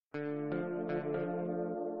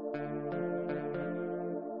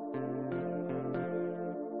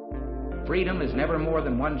freedom is never more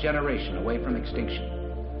than one generation away from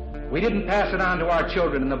extinction. We didn't pass it on to our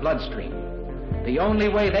children in the bloodstream. The only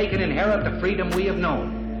way they can inherit the freedom we have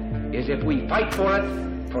known is if we fight for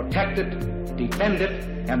it, protect it, defend it,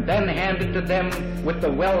 and then hand it to them with the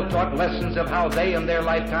well-taught lessons of how they in their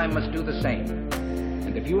lifetime must do the same.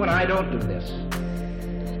 And if you and I don't do this,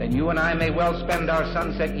 then you and I may well spend our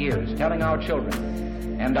sunset years telling our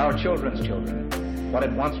children and our children's children what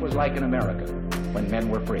it once was like in America when men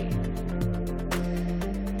were free.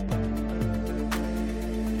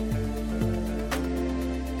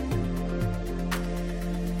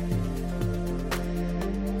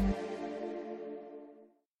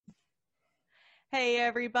 Hey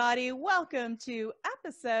everybody, welcome to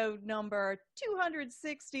episode number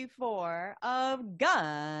 264 of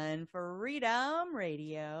Gun Freedom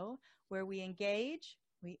Radio, where we engage,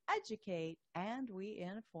 we educate, and we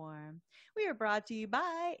inform. We are brought to you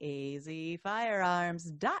by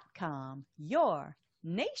azfirearms.com, your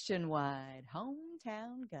nationwide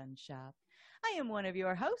hometown gun shop. I am one of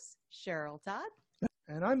your hosts, Cheryl Todd.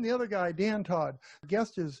 And I'm the other guy, Dan Todd. Our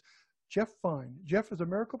guest is Jeff Fine. Jeff is a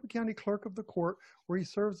Maricopa County Clerk of the Court, where he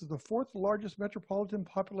serves as the fourth largest metropolitan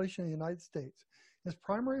population in the United States. His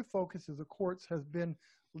primary focus as the courts has been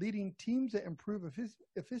leading teams that improve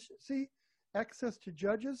efficiency, access to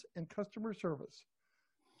judges, and customer service.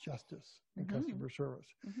 Justice and customer service.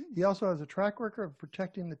 He also has a track record of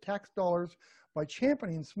protecting the tax dollars by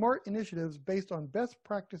championing smart initiatives based on best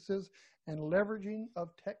practices and leveraging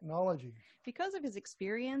of technology. Because of his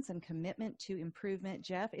experience and commitment to improvement,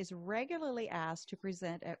 Jeff is regularly asked to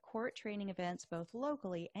present at court training events both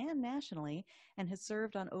locally and nationally, and has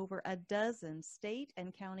served on over a dozen state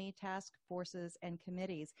and county task forces and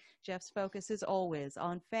committees. Jeff's focus is always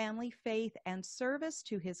on family, faith, and service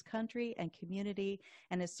to his country and community,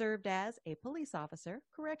 and has served as a police officer,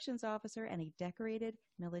 corrections officer, and a decorated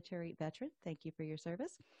military veteran. Thank you for your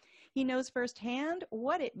service. He knows firsthand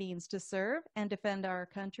what it means to serve and defend our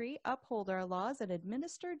country, uphold our laws, and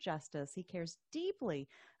administer justice. He cares deeply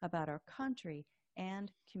about our country and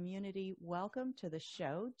community. Welcome to the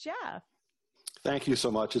show, Jeff. Thank you so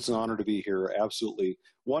much. It's an honor to be here. Absolutely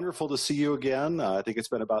wonderful to see you again. I think it's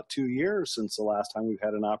been about 2 years since the last time we've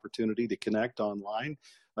had an opportunity to connect online.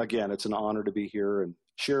 Again, it's an honor to be here and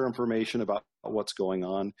share information about what's going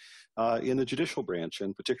on in the judicial branch,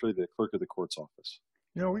 and particularly the clerk of the court's office.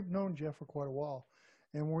 You know, we've known Jeff for quite a while.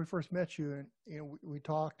 And when we first met you, and we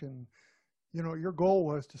talked, and, you know, your goal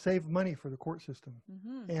was to save money for the court system.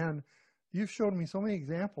 And you've shown me so many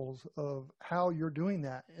examples of how you're doing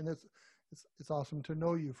that. And it's awesome to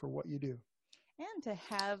know you for what you do. And to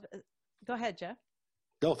have, go ahead, Jeff.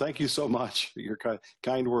 No, thank you so much for your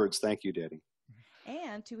kind words. Thank you, Daddy.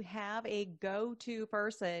 And to have a go-to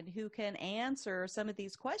person who can answer some of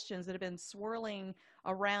these questions that have been swirling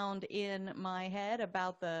around in my head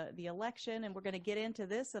about the election. And we're going to get into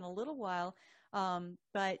this in a little while.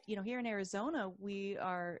 But, you know, here in Arizona, we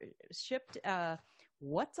are shipped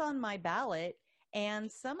what's on my ballot.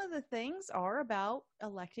 And some of the things are about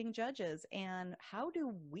electing judges. And how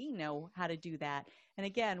do we know how to do that? And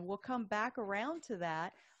again, we'll come back around to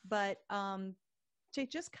that. But to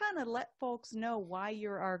just kind of let folks know why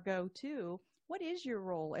you're our go-to, what is your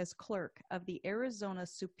role as clerk of the Arizona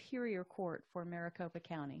Superior Court for Maricopa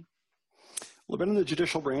County? Well, I've been in the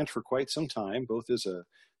judicial branch for quite some time, both as a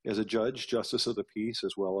judge, justice of the peace,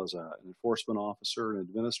 as well as an enforcement officer and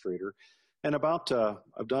administrator. And I've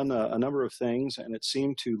done a number of things, and it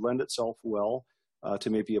seemed to lend itself well to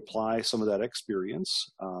maybe apply some of that experience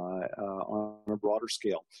on a broader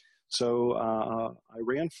scale. So I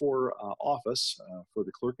ran for office for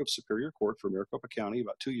the clerk of Superior Court for Maricopa County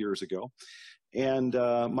about 2 years ago. And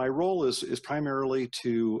my role is primarily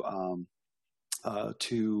to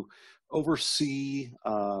oversee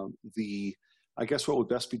I guess what would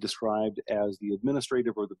best be described as the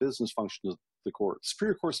administrative or the business function of the court.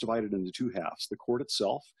 Superior Court is divided into two halves: the court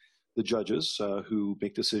itself, the judges who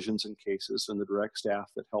make decisions in cases, and the direct staff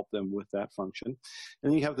that help them with that function.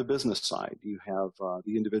 And then you have the business side. You have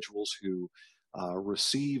the individuals who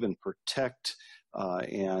receive and protect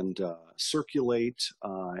and circulate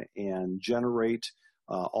and generate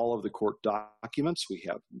all of the court documents. We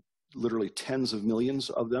have literally tens of millions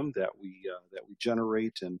of them that we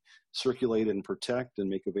generate and circulate and protect and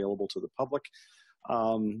make available to the public.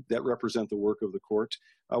 That represent the work of the court.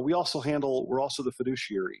 We're also the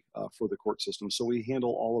fiduciary for the court system, so we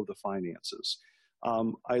handle all of the finances.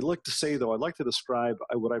 I'd like to describe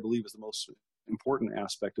what I believe is the most important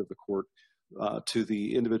aspect of the court to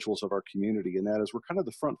the individuals of our community, and that is we're kind of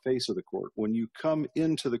the front face of the court. When you come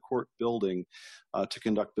into the court building to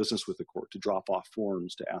conduct business with the court, to drop off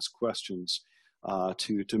forms, to ask questions,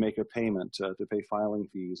 to make a payment, to pay filing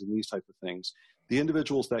fees, and these type of things. The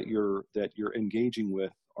individuals that you're engaging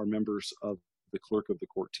with are members of the clerk of the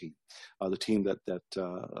court team, the team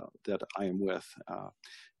that I am with,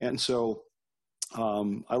 and so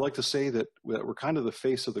I like to say that we're kind of the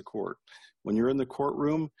face of the court. When you're in the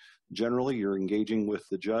courtroom, generally you're engaging with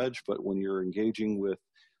the judge, but when you're engaging with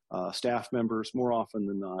staff members, more often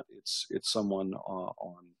than not, it's someone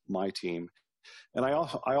on my team. And I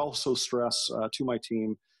also stress to my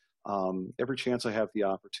team every chance I have the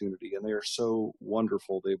opportunity, and they are so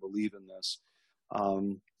wonderful. They believe in this.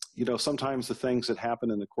 Sometimes the things that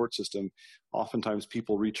happen in the court system, oftentimes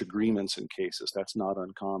people reach agreements in cases. That's not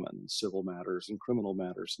uncommon in civil matters and criminal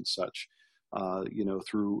matters and such,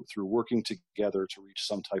 through working together to reach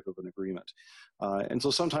some type of an agreement. And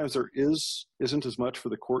so sometimes there isn't as much for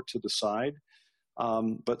the court to decide.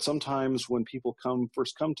 But sometimes when people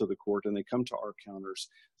first come to the court and they come to our counters,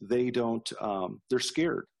 they're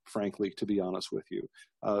scared, frankly, to be honest with you.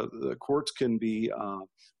 The courts can be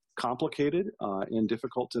complicated and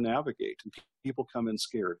difficult to navigate, and people come in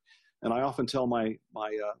scared. And I often tell my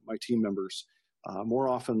team members, more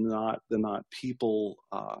often than not, people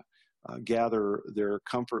gather their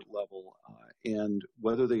comfort level and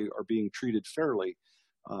whether they are being treated fairly,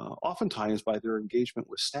 oftentimes by their engagement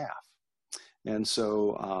with staff. And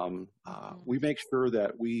so we make sure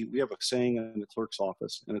that we have a saying in the clerk's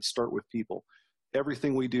office, and it's start with people.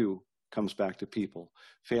 Everything we do comes back to people.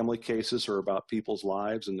 Family cases are about people's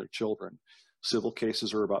lives and their children. Civil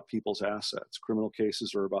cases are about people's assets. Criminal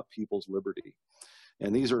cases are about people's liberty.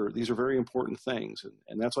 And these are very important things,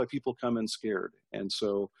 and that's why people come in scared. And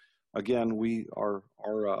so, again, one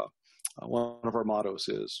of our mottos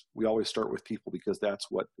is we always start with people, because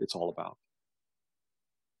that's what it's all about.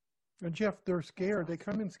 And Jeff, they're scared. They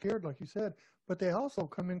come in scared, like you said, but they also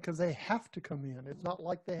come in because they have to come in. It's not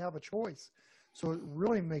like they have a choice. So it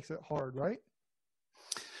really makes it hard, right?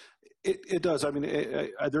 It does. I mean,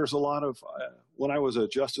 there's a lot of, when I was a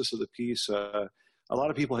justice of the peace, a lot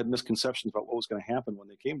of people had misconceptions about what was going to happen when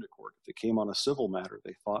they came to court. If they came on a civil matter,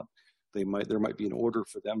 they thought there might be an order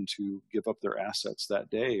for them to give up their assets that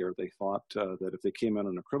day, or they thought that if they came in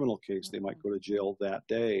on a criminal case, they might go to jail that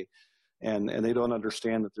day. And they don't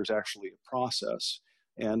understand that there's actually a process.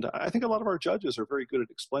 And I think a lot of our judges are very good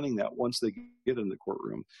at explaining that once they get in the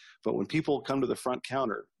courtroom. But when people come to the front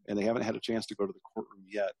counter and they haven't had a chance to go to the courtroom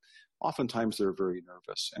yet, oftentimes they're very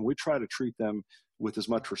nervous. And we try to treat them with as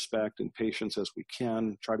much respect and patience as we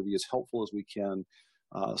can, try to be as helpful as we can,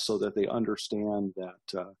 so that they understand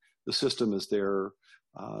that the system is there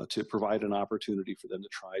to provide an opportunity for them to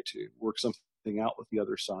try to work something out with the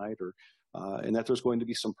other side, and that there's going to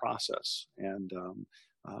be some process.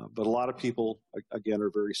 But a lot of people, again,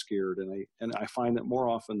 are very scared. And I find that more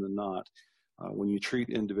often than not, when you treat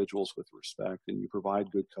individuals with respect and you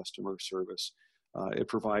provide good customer service, it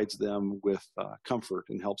provides them with comfort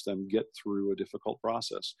and helps them get through a difficult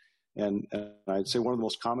process. And I'd say one of the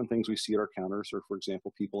most common things we see at our counters are, for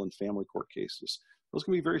example, people in family court cases. Those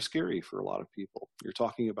can be very scary for a lot of people. You're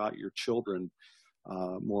talking about your children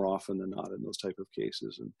more often than not in those type of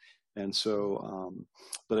cases. And so,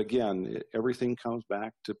 but again, everything comes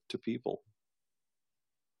back to people.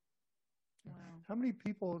 Wow. How many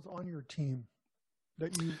people is on your team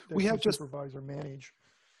that you supervise or manage?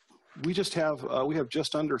 We have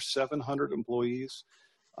just under 700 employees,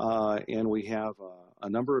 and we have a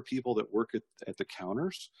number of people that work at the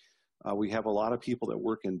counters. We have a lot of people that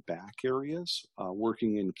work in back areas,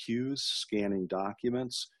 working in queues, scanning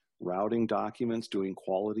documents, routing documents, doing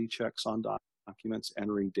quality checks on documents,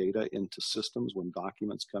 entering data into systems when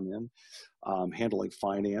documents come in, handling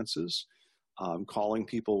finances, calling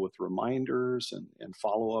people with reminders and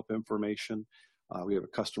follow-up information. We have a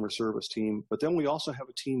customer service team, but then we also have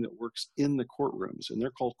a team that works in the courtrooms, and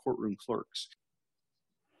they're called courtroom clerks.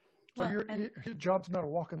 So your job's not a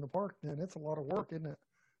walk in the park, then. It's a lot of work, isn't it?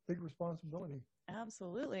 Big responsibility.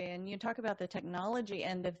 Absolutely. And you talk about the technology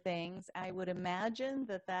end of things. I would imagine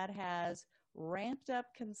that has ramped up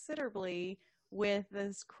considerably with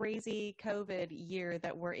this crazy COVID year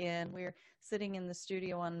that we're in. We're sitting in the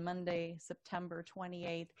studio on Monday, September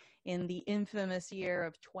 28th, in the infamous year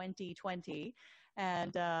of 2020.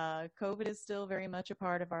 And COVID is still very much a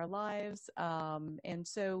part of our lives. And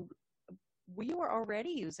so we were already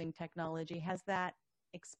using technology. Has that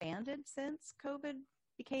expanded since COVID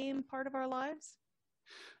became part of our lives?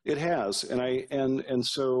 It has. And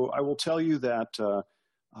so I will tell you that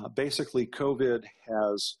basically COVID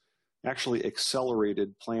has actually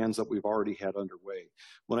accelerated plans that we've already had underway.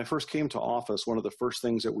 When I first came to office, one of the first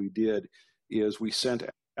things that we did is we sent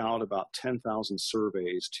out about 10,000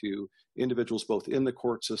 surveys to individuals both in the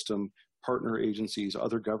court system, partner agencies,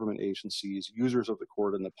 other government agencies, users of the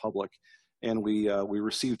court, and the public. And we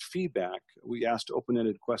received feedback. We asked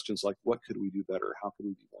open-ended questions like, what could we do better? How could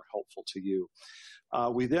we be more helpful to you?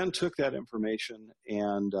 We then took that information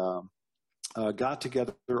and got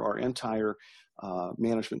together our entire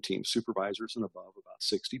management team, supervisors and above, about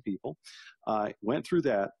 60 people, went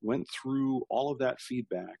through all of that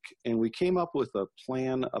feedback, and we came up with a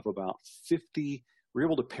plan of about 50. We were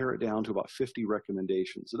able to pare it down to about 50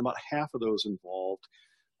 recommendations, and about half of those involved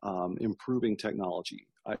improving technology.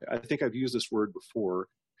 I think I've used this word before,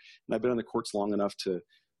 and I've been in the courts long enough to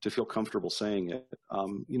feel comfortable saying it.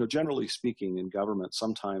 Generally speaking, in government,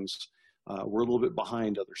 sometimes we're a little bit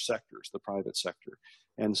behind other sectors, the private sector.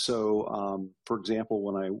 And so, for example,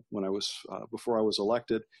 before I was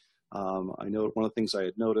elected, I know one of the things I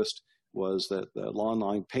had noticed was that the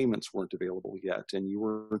online payments weren't available yet, and you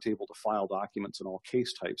weren't able to file documents in all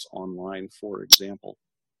case types online, for example.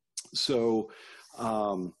 So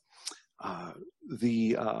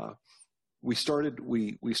we started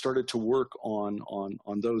to work on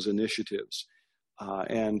those initiatives,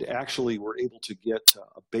 and actually were able to get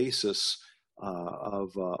a basis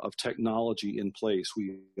of technology in place.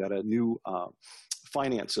 We got a new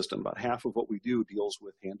finance system. About half of what we do deals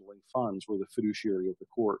with handling funds. We're the fiduciary of the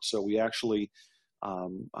court. So we actually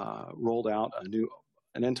rolled out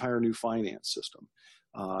an entire new finance system.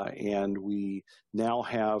 And we now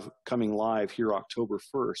have coming live here October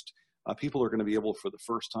 1st, people are going to be able for the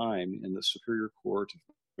first time in the Superior Court of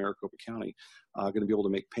Maricopa County, going to be able to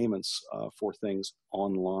make payments for things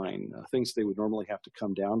online, things they would normally have to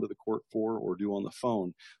come down to the court for or do on the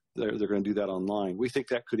phone. They're going to do that online. We think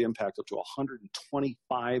that could impact up to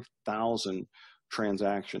 125,000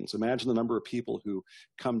 transactions. Imagine the number of people who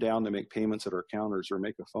come down to make payments at our counters or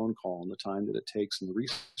make a phone call and the time that it takes and the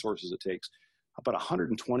resources it takes. About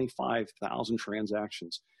 125,000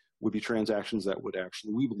 transactions would be transactions that would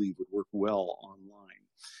actually, we believe, would work well online.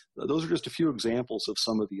 Those are just a few examples of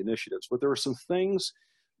some of the initiatives, but there are some things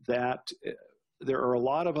that there are a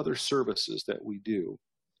lot of other services that we do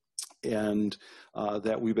and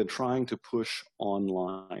that we've been trying to push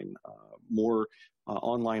online, more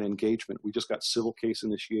online engagement. We just got civil case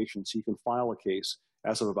initiation, so you can file a case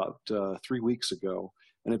as of about 3 weeks ago,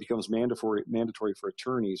 and it becomes mandatory for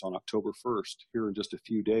attorneys on October 1st, here in just a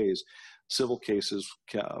few days. Civil cases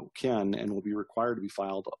can and will be required to be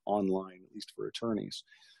filed online, at least for attorneys.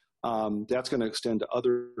 That's going to extend to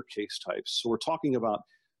other case types. So we're talking about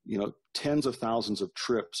tens of thousands of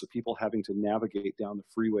trips of people having to navigate down the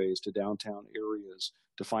freeways to downtown areas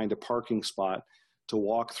to find a parking spot, to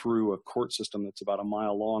walk through a court system that's about a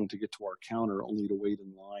mile long to get to our counter, only to wait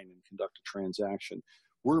in line and conduct a transaction.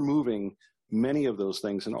 We're moving many of those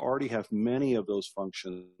things and already have many of those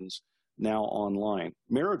functions now online.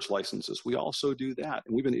 Marriage licenses, we also do that.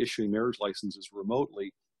 And we've been issuing marriage licenses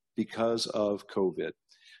remotely because of COVID.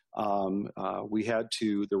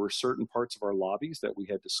 There were certain parts of our lobbies that we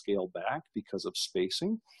had to scale back because of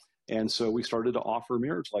spacing. And so we started to offer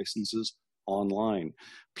marriage licenses online.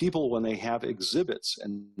 People, when they have exhibits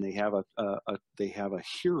and they have a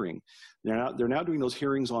hearing, they're now doing those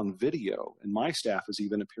hearings on video. And my staff is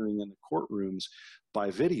even appearing in the courtrooms by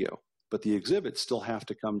video, but the exhibits still have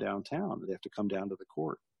to come downtown. They have to come down to the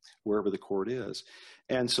court, wherever the court is.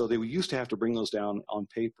 And so they used to have to bring those down on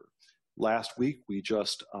paper. Last week, we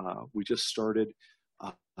just started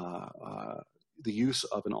the use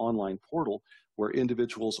of an online portal where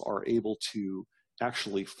individuals are able to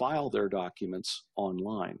actually file their documents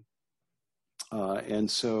online,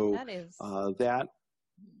 and so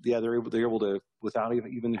they're able to without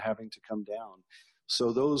even having to come down.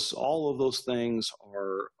 So all of those things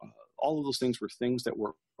were things that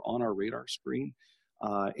were on our radar screen,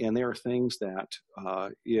 and they are things that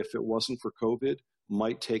if it wasn't for COVID,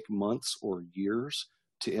 might take months or years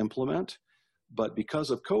to implement. But because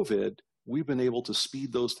of COVID, we've been able to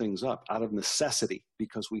speed those things up out of necessity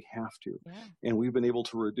because we have to. Yeah. And we've been able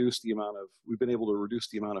to reduce the amount of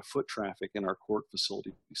foot traffic in our court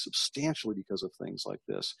facility substantially because of things like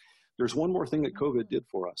this. There's one more thing that COVID did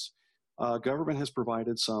for us. Government has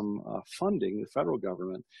provided some funding, the federal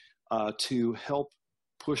government, to help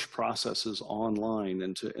push processes online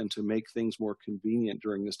and to make things more convenient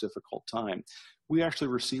during this difficult time. We actually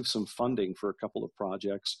received some funding for a couple of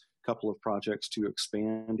projects to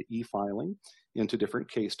expand e-filing into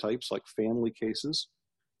different case types like family cases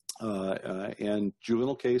and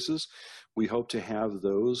juvenile cases. We hope to have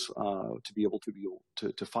those to be able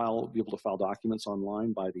to file documents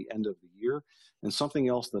online by the end of the year. And something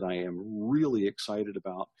else that I am really excited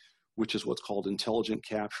about, which is what's called intelligent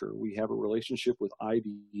capture. We have a relationship with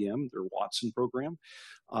IBM, their Watson program,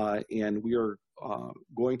 and we are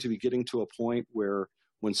going to be getting to a point where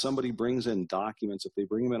when somebody brings in documents, if they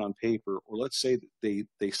bring them in on paper, or let's say that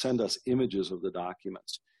they send us images of the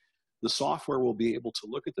documents, the software will be able to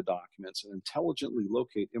look at the documents and intelligently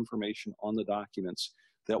locate information on the documents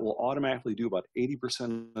that will automatically do about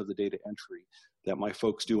 80% of the data entry that my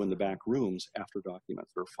folks do in the back rooms after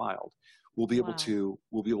documents are filed. We'll be able to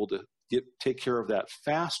take care of that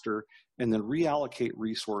faster and then reallocate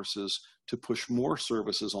resources to push more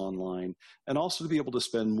services online, and also to be able to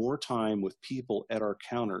spend more time with people at our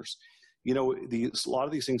counters. You know, a lot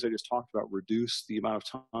of these things I just talked about reduce the amount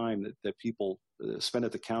of time that people spend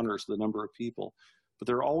at the counters, the number of people. But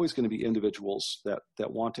there are always going to be individuals that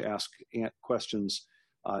want to ask questions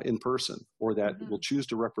in person, or that will choose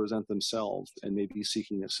to represent themselves and may be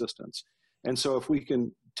seeking assistance. And so if we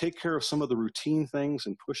can take care of some of the routine things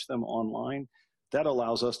and push them online, that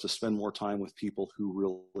allows us to spend more time with people who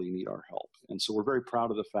really need our help. And so we're very proud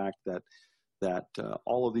of the fact that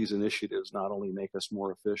all of these initiatives not only make us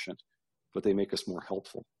more efficient, but they make us more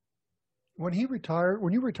helpful. When you retire,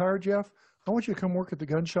 Jeff, I want you to come work at the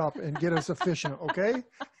gun shop and get us efficient, okay?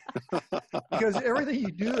 Because everything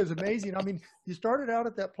you do is amazing. I mean, you started out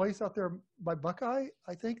at that place out there by Buckeye,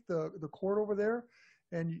 I think, the court over there,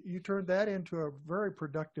 and you turned that into a very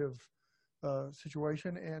productive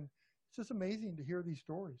situation. And it's just amazing to hear these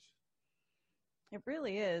stories. It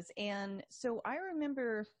really is. And so I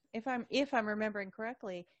remember, if I'm remembering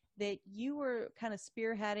correctly, that you were kind of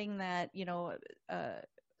spearheading that,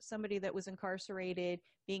 somebody that was incarcerated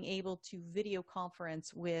being able to video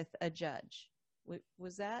conference with a judge.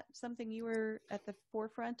 Was that something you were at the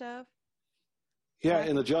forefront of? Yeah,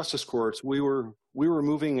 in the justice courts, we were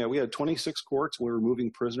moving. We had 26 courts. We were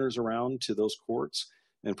moving prisoners around to those courts,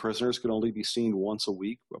 and prisoners could only be seen once a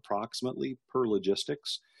week, approximately, per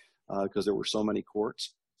logistics, because there were so many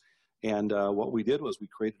courts. And what we did was we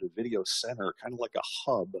created a video center, kind of like a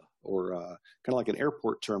hub, or kind of like an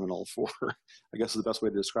airport terminal for, I guess is the best way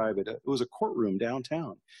to describe it. It was a courtroom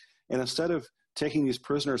downtown. And instead of taking these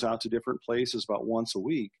prisoners out to different places about once a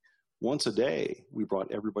week, once a day, we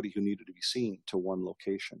brought everybody who needed to be seen to one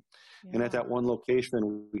location. Yeah. And at that one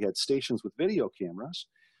location, we had stations with video cameras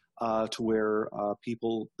to where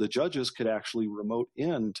the judges could actually remote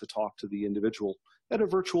in to talk to the individual at a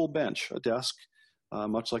virtual bench, a desk,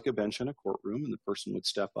 much like a bench in a courtroom, and the person would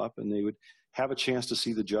step up and they would have a chance to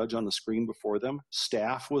see the judge on the screen before them.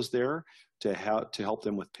 Staff was there to help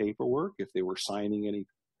them with paperwork if they were signing any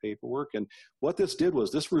paperwork. And what this did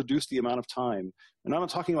was this reduced the amount of time, and I'm not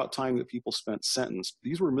talking about time that people spent sentenced.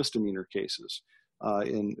 These were misdemeanor cases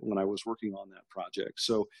when I was working on that project.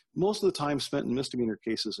 So most of the time spent in misdemeanor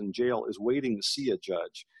cases in jail is waiting to see a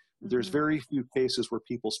judge. There's very few cases where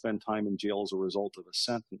people spend time in jail as a result of a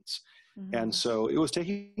sentence. And so it was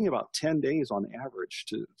taking about 10 days on average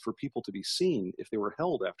for people to be seen if they were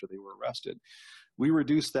held after they were arrested. We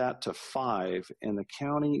reduced that to 5, and the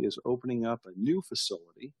county is opening up a new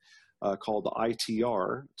facility called the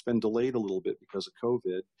ITR. It's been delayed a little bit because of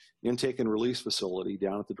COVID, intake and release facility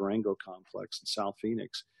down at the Durango complex in South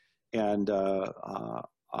Phoenix. And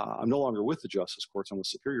I'm no longer with the justice courts. I'm with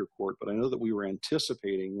Superior Court, but I know that we were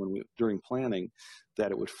anticipating during planning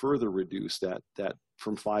that it would further reduce that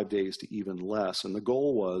from 5 days to even less. And the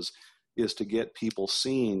goal is to get people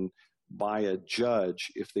seen by a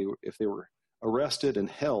judge if they were arrested and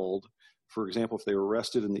held. For example, if they were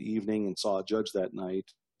arrested in the evening and saw a judge that night,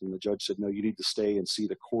 and the judge said, no, you need to stay and see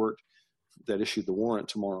the court that issued the warrant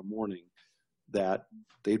tomorrow morning, that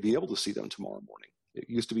they'd be able to see them tomorrow morning. It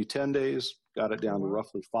used to be 10 days, got it down to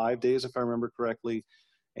roughly 5 days, if I remember correctly.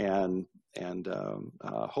 And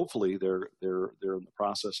hopefully they're in the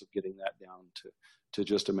process of getting that down to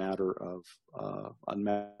just a matter of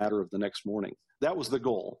the next morning. That was the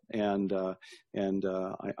goal, and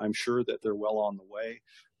I'm sure that they're well on the way.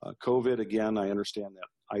 COVID, again, I understand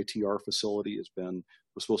that ITR facility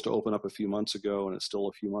was supposed to open up a few months ago, and it's still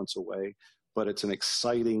a few months away. But it's an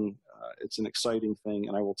exciting thing,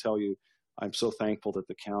 and I will tell you, I'm so thankful that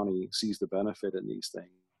the county sees the benefit in these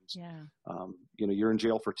things. Yeah. You're in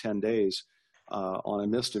jail for 10 days on a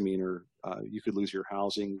misdemeanor. You could lose your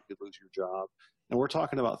housing, you could lose your job. And we're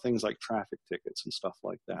talking about things like traffic tickets and stuff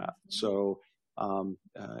like that. So,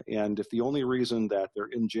 and if the only reason that they're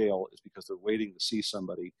in jail is because they're waiting to see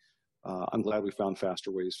somebody, I'm glad we found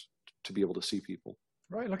faster ways to be able to see people.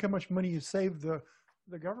 Right. Look how much money you saved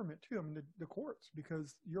the government too. I mean, the courts,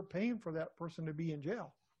 because you're paying for that person to be in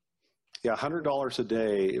jail. Yeah, $100 a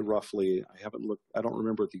day, roughly. I haven't looked. I don't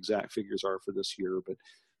remember what the exact figures are for this year, but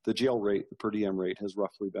the jail rate, the per diem rate, has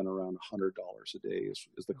roughly been around $100 a day is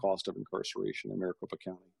the cost of incarceration in Maricopa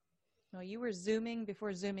County. Well, you were Zooming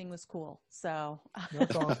before Zooming was cool. So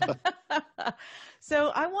That's awesome.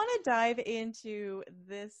 So I want to dive into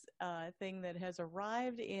this thing that has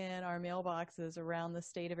arrived in our mailboxes around the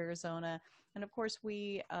state of Arizona. And of course,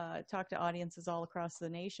 we talk to audiences all across the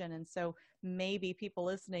nation. And so maybe people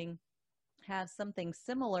listening have something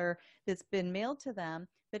similar that's been mailed to them.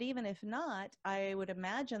 But even if not, I would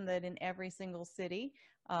imagine that in every single city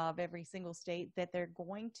of every single state that they're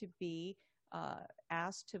going to be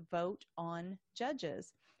asked to vote on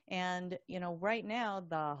judges. And, right now,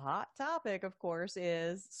 the hot topic, of course,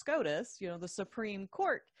 is SCOTUS, the Supreme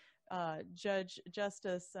Court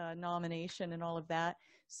justice nomination and all of that.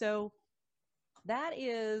 So that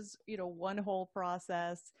is, one whole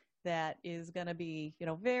process that is going to be,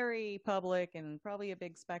 very public and probably a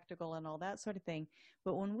big spectacle and all that sort of thing.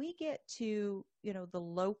 But when we get to, the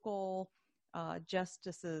local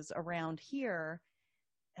justices around here,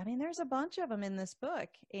 I mean, there's a bunch of them in this book,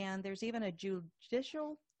 and there's even a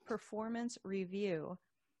judicial performance review.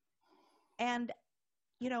 And,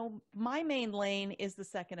 my main lane is the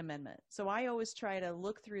Second Amendment. So I always try to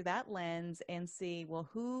look through that lens and see, well,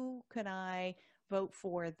 who can I vote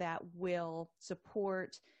for that will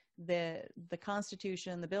support the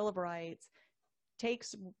Constitution, the Bill of Rights,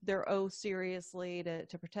 takes their oath seriously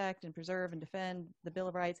to protect and preserve and defend the Bill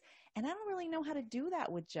of Rights. And I don't really know how to do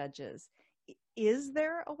that with judges. Is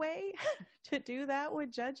there a way to do that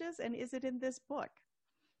with judges, and is it in this book?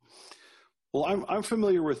 Well, I'm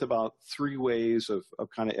familiar with about 3 ways of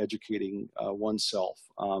kind of educating oneself,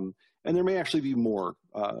 and there may actually be more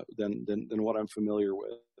than what I'm familiar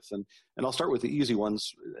with. And I'll start with the easy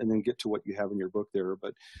ones, and then get to what you have in your book there.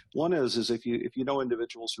 But one is if you know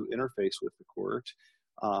individuals who interface with the court,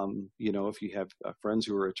 if you have friends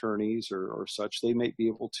who are attorneys or such, they may be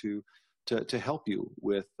able to help you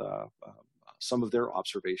with some of their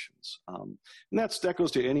observations. And that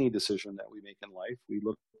goes to any decision that we make in life. We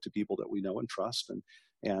look to people that we know and trust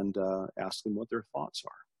and ask them what their thoughts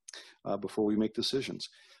are before we make decisions.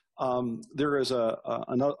 There is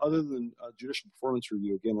another, other than judicial performance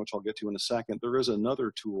review, again, which I'll get to in a second, there is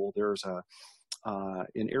another tool.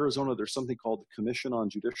 In Arizona, there's something called the Commission on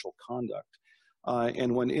Judicial Conduct.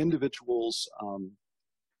 And when individuals,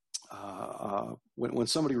 when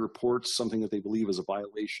somebody reports something that they believe is a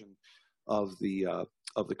violation of the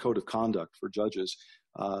code of conduct for judges,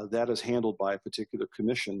 that is handled by a particular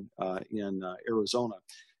commission in Arizona.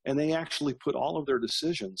 And they actually put all of their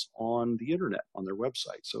decisions on the internet, on their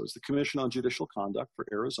website. So it's the Commission on Judicial Conduct for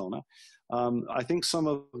Arizona. I think some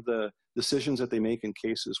of the decisions that they make in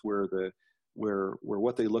cases where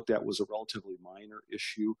what they looked at was a relatively minor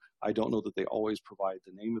issue, I don't know that they always provide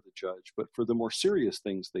the name of the judge, but for the more serious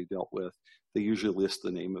things they dealt with, they usually list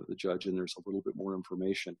the name of the judge, and there's a little bit more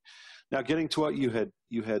information. Now, getting to what you had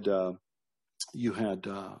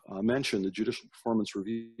mentioned, the Judicial Performance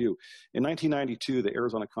Review. In 1992, the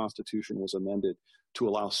Arizona Constitution was amended to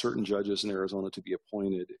allow certain judges in Arizona to be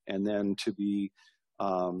appointed, and then to be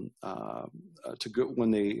to go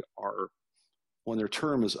when their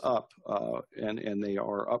term is up and they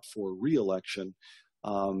are up for re-election.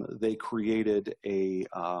 They created the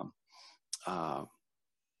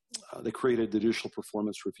Judicial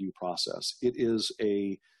Performance Review process. It is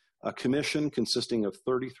a commission consisting of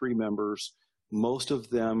 33 members. Most of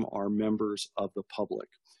them are members of the public.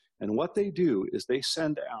 And what they do is they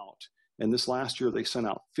send out, and this last year they sent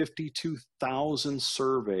out 52,000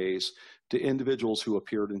 surveys to individuals who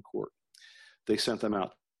appeared in court. They sent them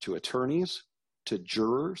out to attorneys, to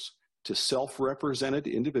jurors, to self-represented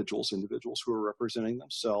individuals who are representing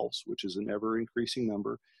themselves, which is an ever-increasing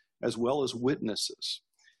number, as well as witnesses.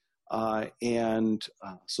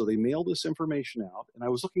 So they mail this information out, and I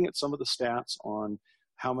was looking at some of the stats on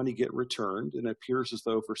how many get returned, and it appears as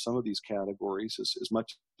though for some of these categories, as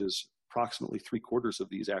much as approximately 3/4 of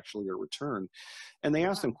these actually are returned. And they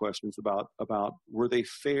asked them questions about were they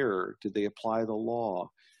fair? Did they apply the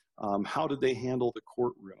law? How did they handle the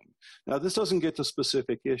courtroom? Now, this doesn't get to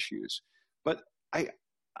specific issues, but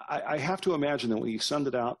I have to imagine that when you send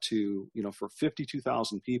it out to, for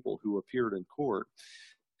 52,000 people who appeared in court,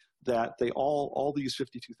 that they all these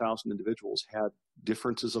 52,000 individuals had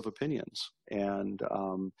differences of opinions. And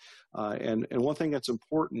one thing that's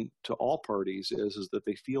important to all parties is that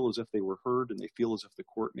they feel as if they were heard, and they feel as if the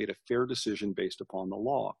court made a fair decision based upon the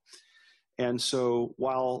law. And so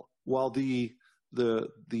while the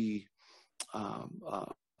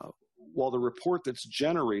report that's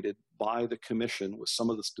generated by the commission with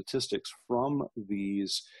some of the statistics from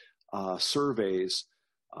these surveys,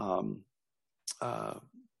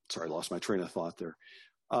 sorry, I lost my train of thought there.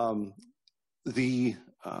 While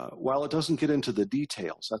it doesn't get into the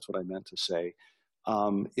details, that's what I meant to say.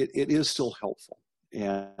 It is still helpful,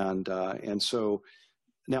 and so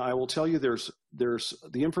now I will tell you there's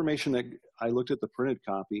the information that I looked at the printed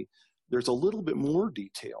copy. There's a little bit more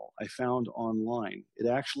detail I found online. It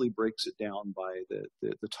actually breaks it down by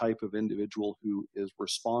the type of individual who is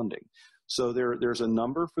responding. So there's a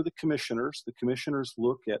number for the commissioners. The commissioners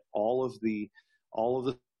look at all of the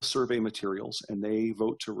survey materials, and they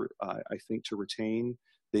vote to retain.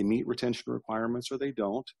 They meet retention requirements or they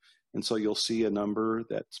don't. And so you'll see a number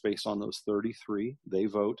that's based on those 33. They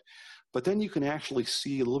vote. But then you can actually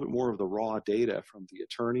see a little bit more of the raw data from the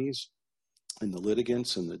attorneys and the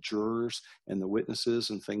litigants and the jurors and the witnesses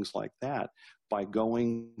and things like that by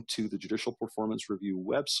going to the Judicial Performance Review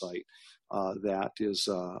website that is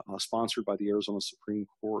sponsored by the Arizona Supreme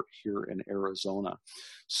Court here in Arizona.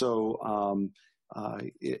 So,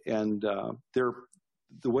 the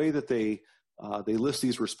way that they list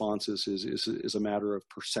these responses is a matter of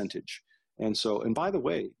percentage. And so, and by the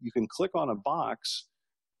way, you can click on a box.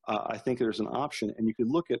 I think there's an option, and you can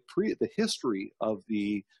look at the history of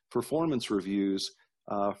the performance reviews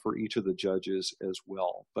for each of the judges as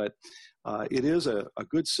well. But it is a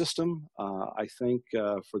good system, I think,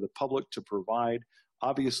 for the public to provide.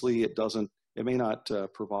 Obviously, it may not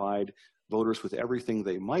provide voters with everything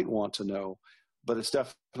they might want to know, but it's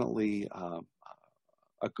definitely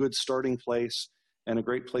a good starting place and a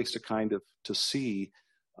great place to kind of to see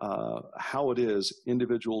how it is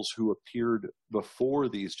individuals who appeared before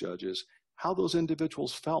these judges, how those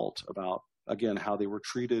individuals felt about, again, how they were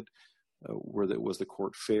treated, was the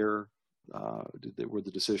court fair, were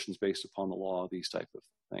the decisions based upon the law, these type of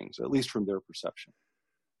things, at least from their perception.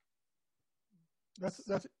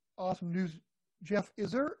 That's awesome news. Jeff,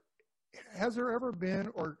 has there ever been,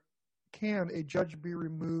 or can a judge be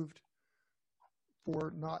removed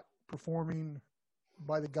for not performing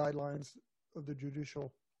by the guidelines of the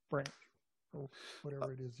judicial branch, or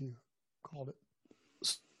whatever it is you called it?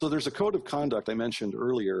 So there's a code of conduct I mentioned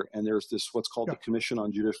earlier, and there's what's called the Commission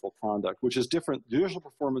on Judicial Conduct, which is different. Judicial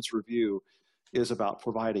Performance Review is about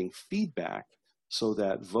providing feedback so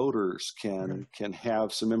that voters can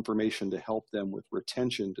have some information to help them with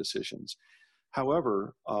retention decisions.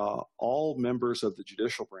 However, all members of the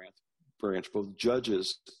judicial branch, both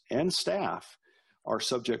judges and staff, are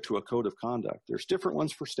subject to a code of conduct. There's different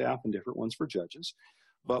ones for staff and different ones for judges.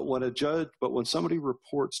 But when somebody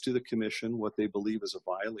reports to the commission what they believe is a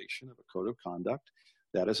violation of a code of conduct,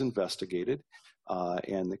 that is investigated,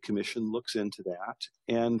 and the commission looks into that.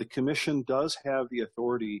 And the commission does have the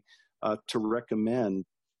authority to recommend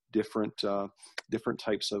different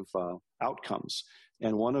types of outcomes.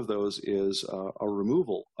 And one of those is a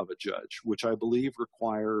removal of a judge, which I believe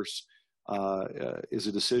requires is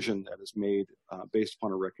a decision that is made based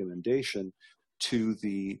upon a recommendation to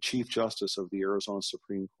the Chief Justice of the Arizona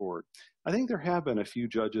Supreme Court. I think there have been a few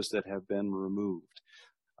judges that have been removed.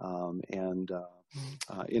 In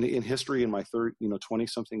history, in my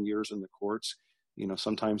 20-something years in the courts,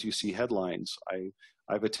 sometimes you see headlines.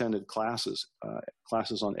 I've attended classes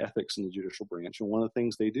on ethics in the judicial branch, and one of the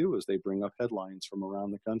things they do is they bring up headlines from around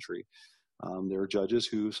the country. There are judges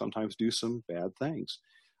who sometimes do some bad things,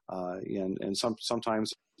 and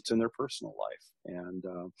sometimes it's in their personal life. And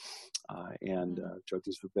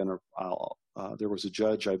judges have been. There was a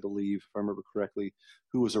judge, I believe, if I remember correctly,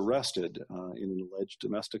 who was arrested in an alleged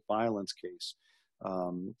domestic violence case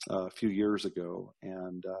a few years ago.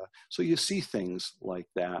 And so you see things like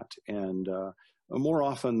that, and more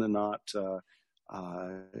often than not,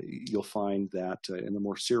 you'll find that in the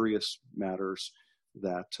more serious matters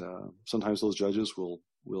that sometimes those judges will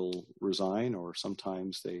resign, or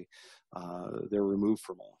sometimes they're removed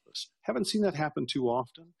from office. Haven't seen that happen too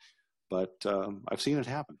often, but I've seen it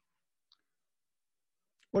happen.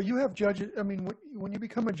 Well, you have judges. I mean, when you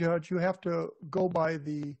become a judge, you have to go by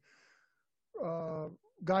the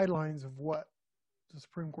guidelines of what the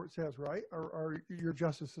Supreme Court says, right? Or your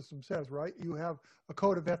justice system says, right? You have a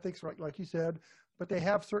code of ethics, right, like you said, but they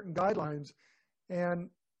have certain guidelines. And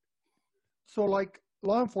so like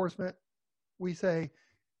law enforcement, we say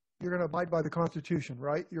you're going to abide by the Constitution,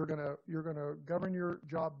 right? You're going to govern your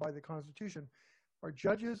job by the Constitution. Are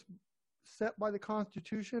judges set by the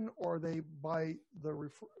Constitution, or are they by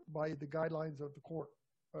the guidelines of the court?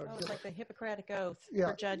 It's like the Hippocratic Oath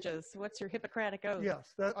for judges. What's your Hippocratic Oath?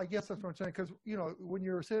 Yes, I guess that's what I'm saying. Because when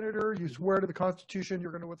you're a senator, you swear to the Constitution,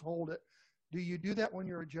 you're going to withhold it. Do you do that when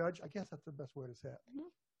you're a judge? I guess that's the best way to say it. Mm-hmm.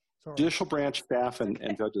 Sorry. Judicial branch staff and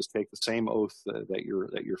judges take the same oath that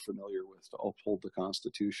you're familiar with to uphold the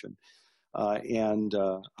Constitution, and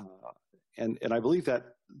I believe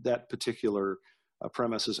that particular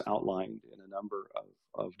premise is outlined in a number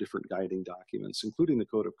of different guiding documents, including the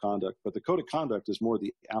Code of Conduct. But the Code of Conduct is more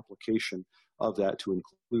the application of that to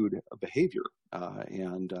include a behavior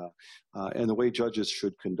and the way judges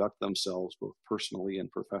should conduct themselves, both personally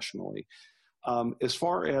and professionally. As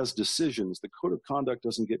far as decisions, the Code of Conduct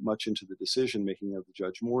doesn't get much into the decision making of the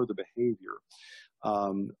judge, more the behavior.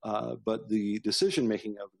 But the decision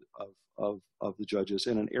making of the judges,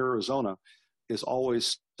 and in Arizona, is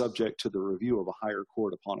always subject to the review of a higher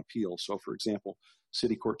court upon appeal. So, for example,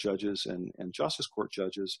 city court judges and justice court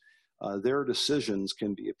judges, their decisions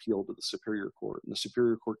can be appealed to the Superior Court, and the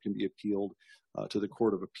Superior Court can be appealed to the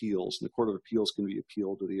Court of Appeals, and the Court of Appeals can be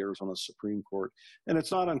appealed to the Arizona Supreme Court. And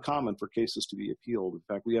it's not uncommon for cases to be appealed. In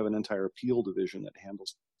fact, we have an entire appeal division that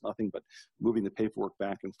handles nothing but moving the paperwork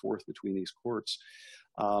back and forth between these courts.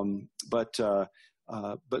 But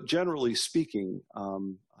generally speaking,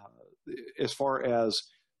 as far as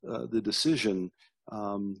the decision,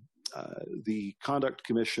 the Conduct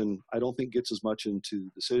Commission, I don't think gets as much into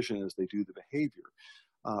decision as they do the behavior.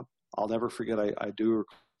 I'll never forget, I do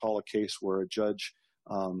recall a case where a judge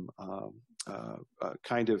kind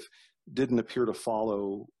of didn't appear to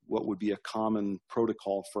follow what would be a common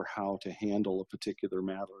protocol for how to handle a particular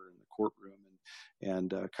matter in the courtroom,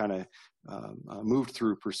 and kind of moved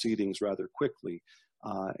through proceedings rather quickly.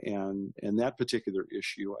 And that particular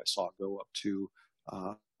issue I saw go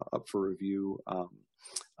up for review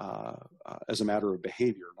as a matter of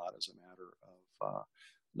behavior, not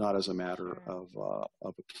as a matter of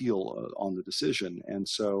appeal on the decision. And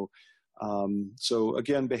so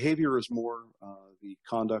again, behavior is more the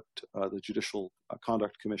conduct, the Judicial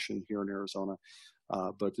Conduct Commission here in Arizona,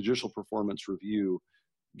 but the Judicial Performance Review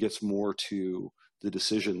gets more to the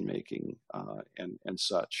decision making and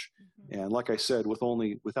such. Mm-hmm. And like I said,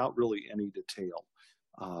 without really any detail.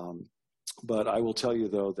 But I will tell you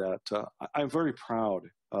though that I'm very proud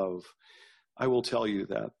of. I will tell you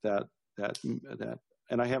that,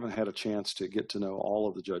 and I haven't had a chance to get to know all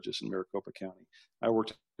of the judges in Maricopa County. I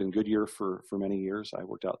worked in Goodyear for many years. I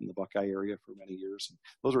worked out in the Buckeye area for many years. And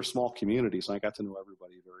those are small communities, and I got to know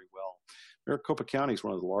everybody very well. Maricopa County is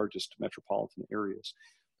one of the largest metropolitan areas.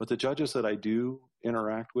 But the judges that I do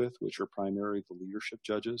interact with, which are primarily the leadership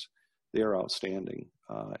judges, they are outstanding.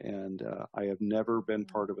 And I have never been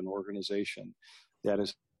part of an organization that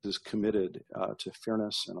is committed to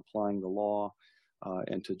fairness and applying the law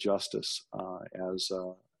and to justice as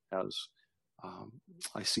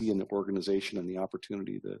I see in the organization and the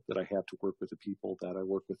opportunity that I have to work with the people that I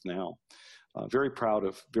work with now. Very proud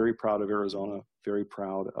of Arizona, very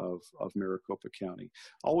proud of Maricopa County.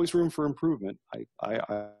 Always room for improvement.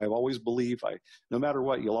 I've always believed, no matter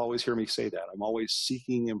what, you'll always hear me say that. I'm always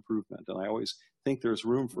seeking improvement, and I always think there's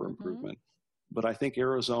room for improvement. But I think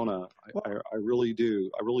Arizona, I really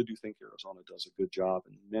do think Arizona does a good job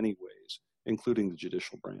in many ways, including the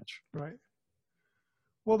judicial branch. Right.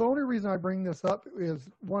 Well, the only reason I bring this up is,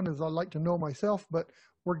 one is I like to know myself, but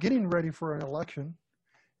we're getting ready for an election,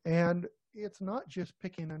 and it's not just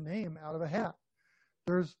picking a name out of a hat.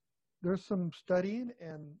 There's some studying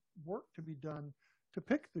and work to be done to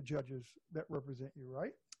pick the judges that represent you,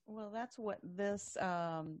 right? Well, that's what this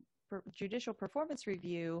judicial performance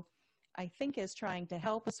review, I think, is trying to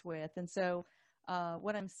help us with. And so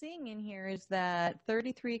what I'm seeing in here is that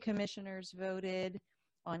 33 commissioners voted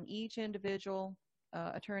on each individual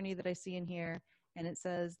attorney that I see in here, and it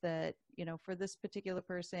says that, for this particular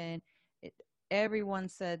person, everyone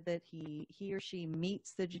said that he or she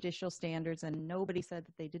meets the judicial standards, and nobody said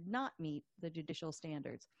that they did not meet the judicial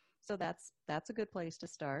standards. So that's a good place to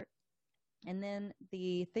start. And then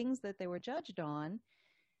the things that they were judged on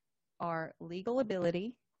are legal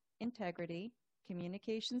ability, integrity,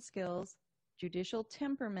 communication skills, judicial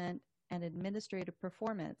temperament, and administrative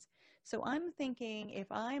performance. So I'm thinking,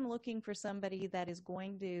 if I'm looking for somebody that is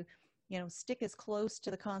going to, stick as close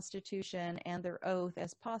to the Constitution and their oath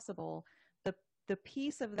as possible, the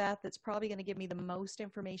piece of that that's probably going to give me the most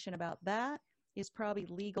information about that is probably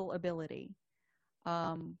legal ability.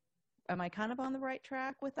 Am I kind of on the right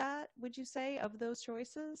track with that, would you say, of those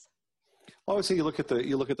choices? Well, I would say you look at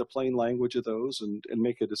the plain language of those and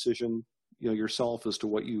make a decision, yourself as to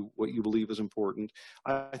what you believe is important.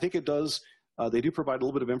 I think it does. They do provide a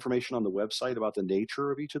little bit of information on the website about the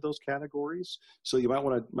nature of each of those categories, so you might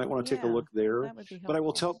want to take a look there. That would be helpful. But I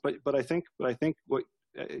will tell. But I think what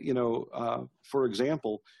for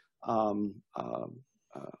example,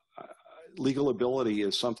 legal ability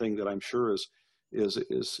is something that I'm sure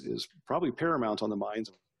is probably paramount on the minds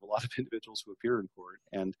of a lot of individuals who appear in court.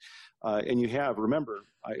 And you have, remember,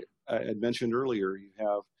 I had mentioned earlier, you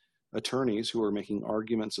have attorneys who are making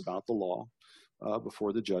arguments about the law.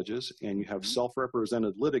 before the judges, and you have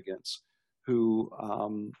self-represented litigants who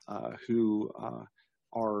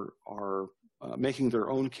are making their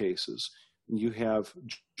own cases. You have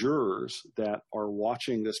jurors that are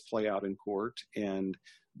watching this play out in court, and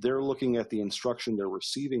they're looking at the instruction they're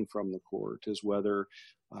receiving from the court as whether,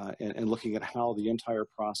 and looking at how the entire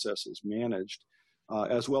process is managed,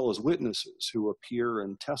 as well as witnesses who appear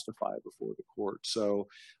and testify before the court. So,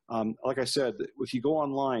 like I said, if you go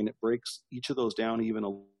online, it breaks each of those down even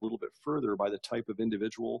a little bit further by the type of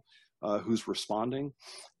individual who's responding.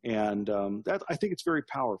 And that, I think it's very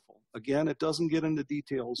powerful. Again, it doesn't get into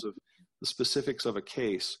details of the specifics of a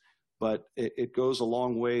case, but it goes a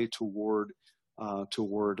long way toward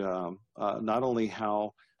not only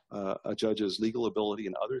how a judge's legal ability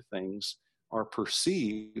and other things are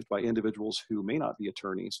perceived by individuals who may not be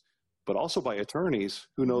attorneys, but also by attorneys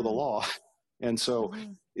who know the law. And so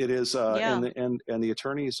it is, and the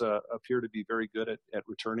attorneys appear to be very good at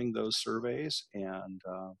returning those surveys, and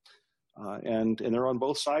they're on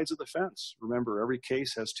both sides of the fence. Remember, every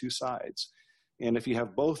case has two sides, and if you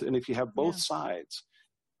have both, sides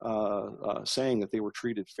saying that they were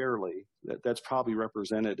treated fairly, that's probably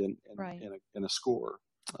represented in a score.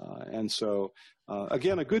 And so,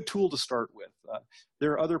 again, a good tool to start with.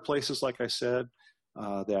 There are other places, like I said,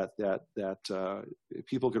 that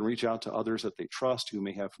people can reach out to others that they trust who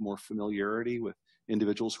may have more familiarity with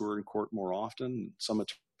individuals who are in court more often. Some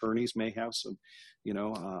attorneys may have some,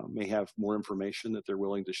 may have more information that they're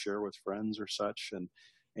willing to share with friends or such.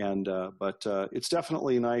 But it's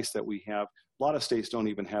definitely nice that we have. A lot of states don't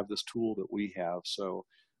even have this tool that we have. So.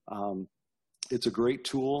 It's a great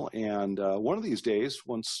tool, and one of these days,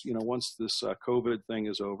 once this COVID thing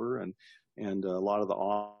is over, and a lot of the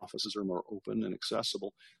offices are more open and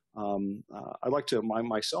accessible, I'd like to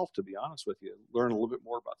myself, to be honest with you, learn a little bit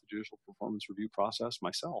more about the judicial performance review process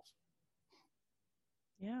myself.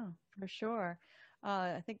 Yeah, for sure.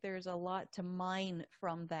 I think there's a lot to mine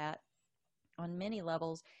from that on many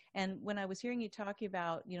levels. And when I was hearing you talking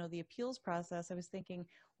about, the appeals process, I was thinking,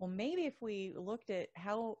 well, maybe if we looked at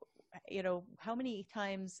how many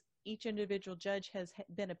times each individual judge has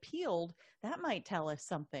been appealed, that might tell us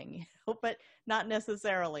something, but not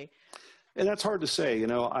necessarily. And that's hard to say.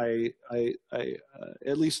 I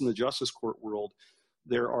at least in the justice court world,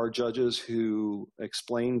 there are judges who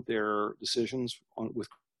explained their decisions with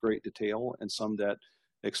great detail, and some that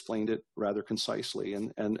explained it rather concisely.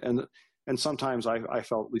 And sometimes I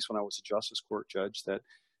felt, at least when I was a justice court judge, that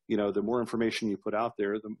the more information you put out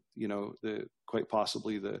there, the quite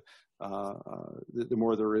possibly the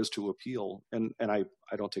more there is to appeal. And I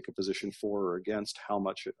don't take a position for or against how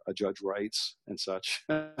much a judge writes and such,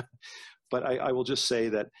 but I will just say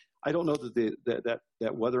that I don't know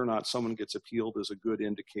that whether or not someone gets appealed is a good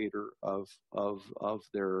indicator of all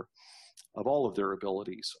of their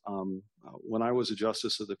abilities. When I was a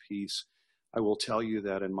justice of the peace, I will tell you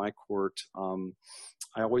that in my court,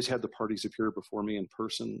 I always had the parties appear before me in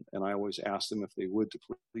person, and I always asked them if they would to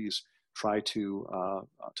please try to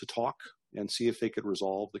talk and see if they could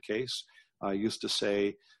resolve the case. I used to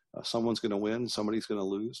say, someone's going to win, somebody's going to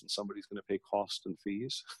lose, and somebody's going to pay costs and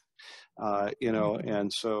fees.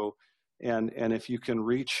 And so, and if you can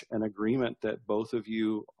reach an agreement that both of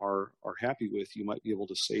you are happy with, you might be able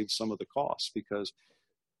to save some of the costs, because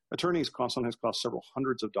attorneys sometimes cost several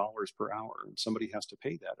hundreds of dollars per hour, and somebody has to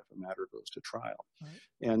pay that if a matter goes to trial.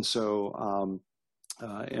 Right. And so,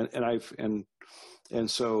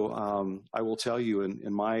 I will tell you,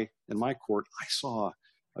 in my court, I saw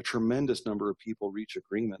a tremendous number of people reach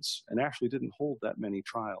agreements and actually didn't hold that many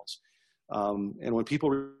trials. And when people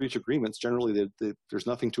reach agreements, generally there's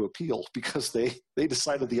nothing to appeal because they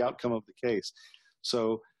decided the outcome of the case.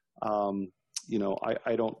 So, I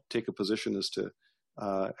don't take a position as to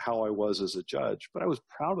how I was as a judge, but I was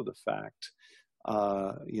proud of the fact.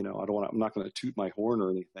 I'm not going to toot my horn or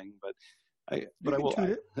anything, but I will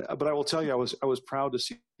tell you, I was proud to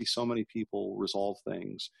see so many people resolve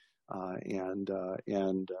things. But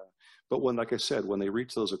when, like I said, when they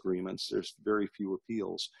reach those agreements, there's very few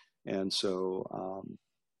appeals. And so,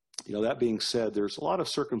 that being said, there's a lot of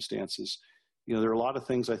circumstances. There are a lot of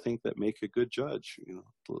things I think that make a good judge.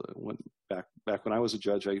 When back when I was a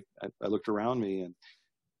judge, I looked around me, and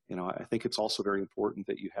I think it's also very important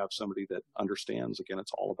that you have somebody that understands. Again,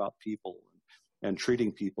 it's all about people and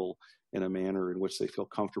treating people in a manner in which they feel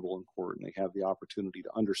comfortable in court, and they have the opportunity to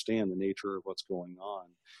understand the nature of what's going on.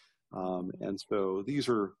 And so these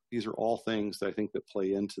are all things that I think that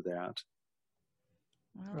play into that.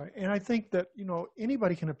 Wow. Right. And I think that,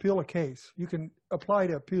 anybody can appeal a case. You can apply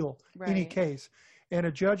to appeal any case. And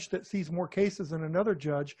a judge that sees more cases than another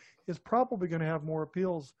judge is probably going to have more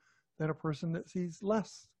appeals than a person that sees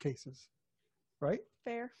less cases, right?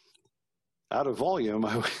 Fair. Out of volume,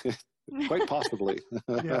 quite possibly.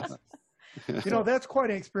 Yes. You know, that's quite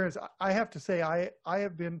an experience. I have to say, I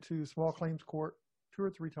have been to small claims court 2 or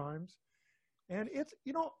 3 times, and it's,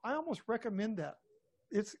 you know, I almost recommend that.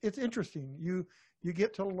 It's interesting. You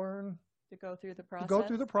get to learn To go through the process. to go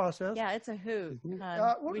through the process. Yeah, it's a hoot. We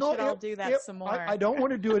no, should all do that some more. I don't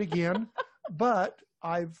want to do it again, but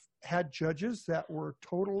I've had judges that were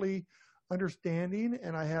totally understanding,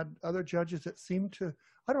 and I had other judges that seemed to,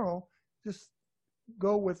 I don't know, just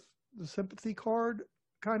go with the sympathy card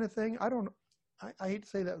kind of thing. I hate to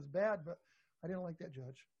say that was bad, but I didn't like that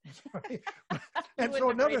judge. Sorry. And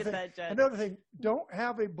so another thing, don't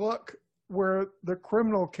have a book where the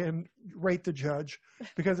criminal can rate the judge,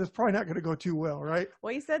 because it's probably not going to go too well, right?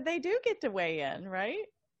 Well, you said they do get to weigh in, right?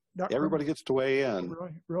 Not Everybody gets to weigh in.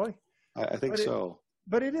 Really? I think so.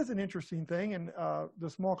 But it is an interesting thing, and the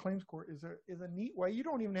small claims court is a neat way. You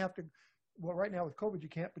don't even have to. Well, right now with COVID, you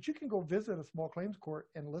can't, but you can go visit a small claims court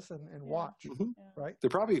and listen and watch, right? There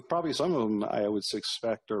probably some of them I would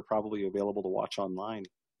suspect are probably available to watch online.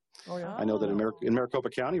 Oh yeah. I know that in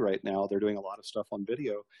Maricopa County right now, they're doing a lot of stuff on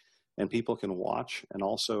video, and people can watch and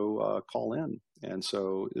also call in. And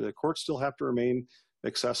so the courts still have to remain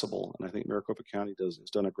accessible. And I think Maricopa County has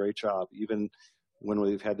done a great job, even when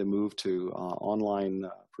we've had to move to online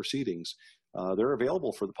proceedings. They're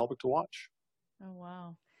available for the public to watch. Oh,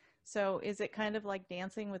 wow. So is it kind of like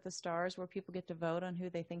Dancing with the Stars, where people get to vote on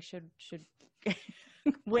who they think should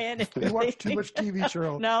win? You watch too much TV,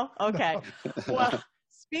 Cheryl. No? Okay. No. Well,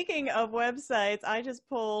 speaking of websites, I just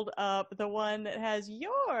pulled up the one that has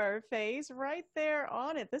your face right there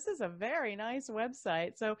on it. This is a very nice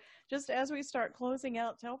website. So just as we start closing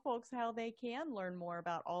out, tell folks how they can learn more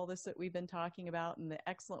about all this that we've been talking about and the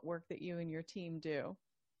excellent work that you and your team do.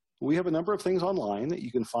 We have a number of things online that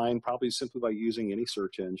you can find probably simply by using any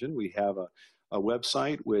search engine. We have a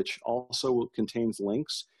website which also contains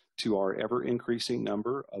links to our ever-increasing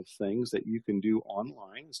number of things that you can do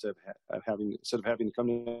online instead of having to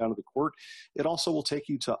come down to the court. It also will take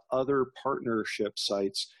you to other partnership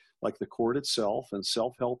sites like the court itself and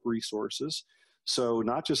self-help resources. So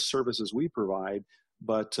not just services we provide,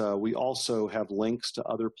 but we also have links to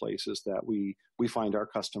other places that we find our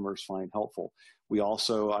customers find helpful. We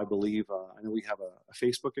also, I believe, I know we have a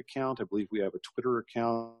Facebook account. I believe we have a Twitter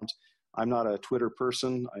account. I'm not a Twitter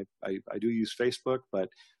person. I do use Facebook, but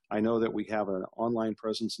I know that we have an online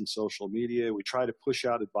presence in social media. We try to push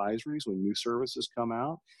out advisories when new services come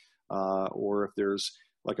out, or if there's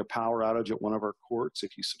like a power outage at one of our courts.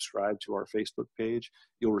 If you subscribe to our Facebook page,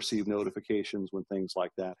 you'll receive notifications when things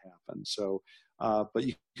like that happen. So, but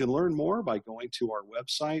you can learn more by going to our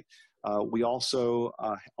website. We also,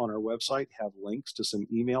 on our website, have links to some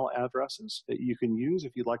email addresses that you can use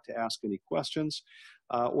if you'd like to ask any questions,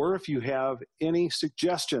 or if you have any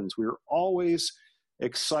suggestions. We're always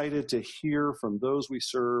excited to hear from those we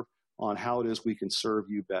serve on how it is we can serve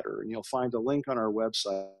you better. And you'll find a link on our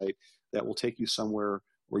website that will take you somewhere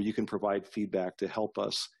where you can provide feedback to help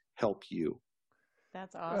us help you.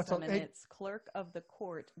 That's awesome. And it's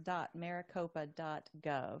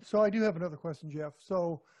clerkofthecourt.maricopa.gov. So I do have another question, Jeff.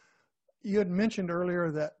 So you had mentioned earlier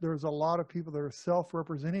that there's a lot of people that are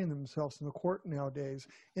self-representing themselves in the court nowadays.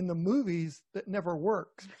 In the movies, that never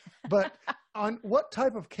works. But on what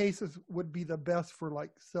type of cases would be the best for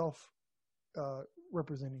like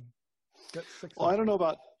self-representing? Well, I don't know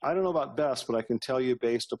about best, but I can tell you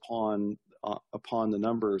based upon the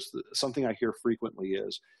numbers, something I hear frequently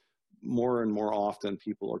is more and more often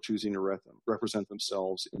people are choosing to represent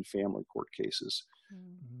themselves in family court cases.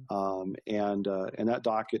 Mm-hmm. And that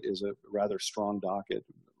docket is a rather strong docket,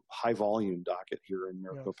 high volume docket here in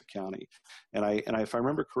Maricopa County. And if I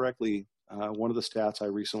remember correctly, one of the stats I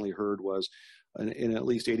recently heard was in at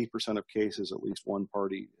least 80% of cases, at least one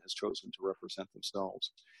party has chosen to represent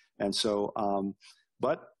themselves. And so,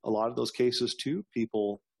 but a lot of those cases too,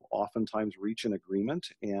 people oftentimes reach an agreement,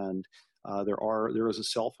 and there is a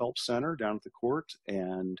self-help center down at the court,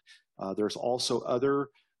 and there's also other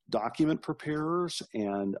document preparers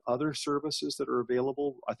and other services that are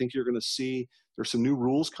available. I think you're going to see there's some new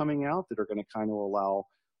rules coming out that are going to kind of allow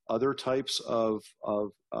other types of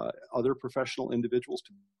other professional individuals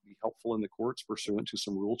to be helpful in the courts pursuant to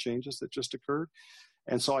some rule changes that just occurred.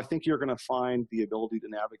 And so I think you're going to find the ability to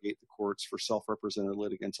navigate the courts for self-represented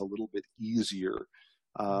litigants a little bit easier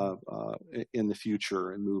in the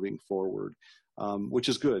future and moving forward, which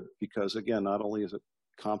is good because, again, not only is it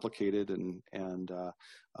complicated and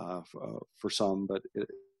for some, but it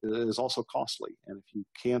is also costly. And if you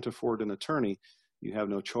can't afford an attorney, you have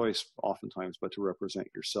no choice oftentimes but to represent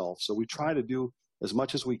yourself. So we try to do as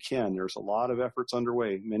much as we can. There's a lot of efforts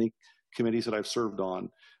underway, many committees that I've served on,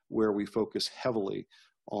 where we focus heavily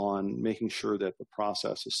on making sure that the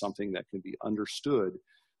process is something that can be understood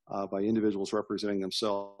by individuals representing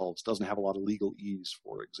themselves, doesn't have a lot of legal ease,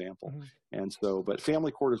 for example. And so, but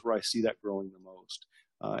family court is where I see that growing the most.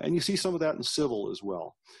 And you see some of that in civil as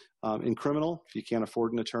well. In criminal, if you can't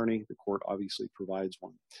afford an attorney, the court obviously provides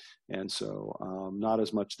one. And so not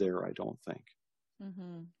as much there, I don't think.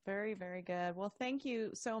 Very, very good. Well, thank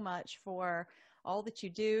you so much for all that you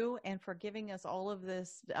do and for giving us all of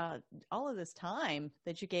this time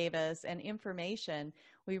that you gave us and information.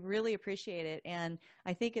 We really appreciate it. And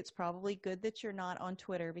I think it's probably good that you're not on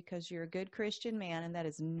Twitter, because you're a good Christian man, and that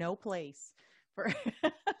is no place for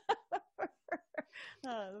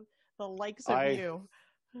the likes of you.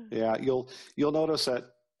 Yeah, you'll notice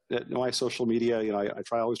that my social media,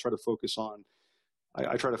 I always try to focus on,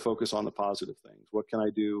 I try to focus on the positive things. What can I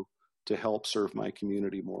do to help serve my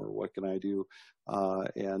community more? What can I do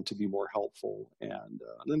and to be more helpful? And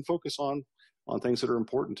then focus on things that are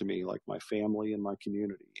important to me, like my family and my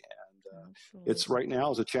community. And it's right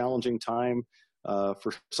now is a challenging time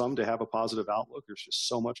for some to have a positive outlook. There's just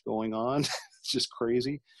so much going on. It's just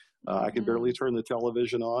crazy. I can barely turn the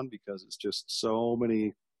television on because it's just so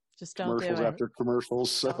many commercials after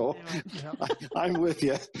commercials. So I'm with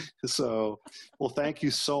you. So, well, thank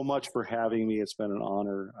you so much for having me. It's been an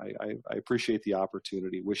honor. I appreciate the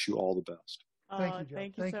opportunity. Wish you all the best. Thank you, Jeff.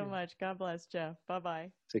 Thank you so much. God bless, Jeff.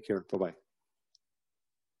 Bye-bye. Take care. Bye-bye.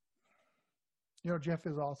 Jeff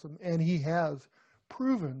is awesome, and he has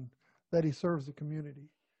proven that he serves the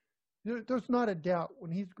community. There's not a doubt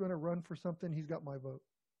when he's going to run for something, he's got my vote.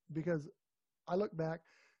 Because I look back,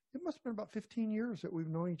 it must have been about 15 years that we've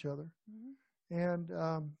known each other. And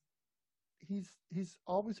he's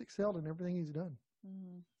always excelled in everything he's done.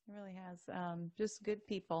 He really has. Just good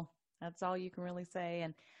people. That's all you can really say.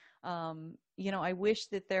 And, I wish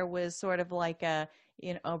that there was sort of like a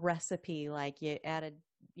recipe, like you added,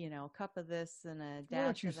 a cup of this and a dash of that. Why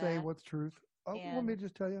don't you say what's truth? Let me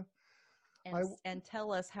just tell you. And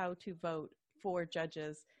tell us how to vote for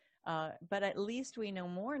judges. But at least we know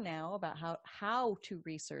more now about how to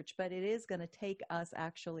research, but it is going to take us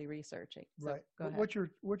actually researching. So right. Go ahead.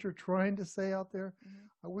 What you're trying to say out there,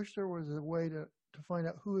 I wish there was a way to find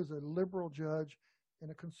out who is a liberal judge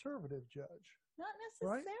and a conservative judge. Not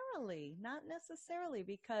necessarily,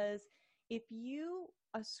 because if you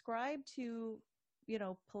ascribe to,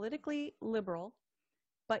 politically liberal,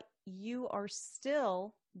 but you are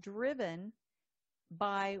still driven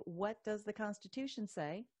by what does the Constitution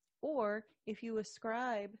say, or if you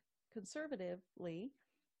ascribe conservatively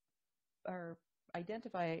or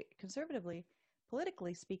identify conservatively,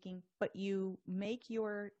 politically speaking, but you make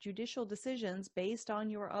your judicial decisions based on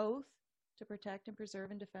your oath to protect and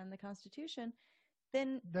preserve and defend the Constitution,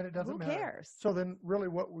 then it doesn't matter. Who cares? So then really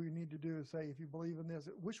what we need to do is say, if you believe in this,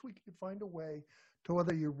 I wish we could find a way to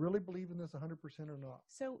whether you really believe in this 100% or not.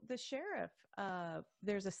 So the sheriff,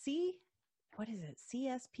 there's a CSPOA,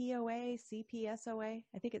 CPSOA?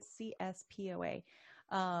 I think it's CSPOA.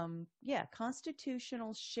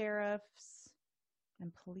 Constitutional Sheriffs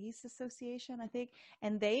and Police Association, I think.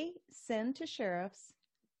 And they send to sheriffs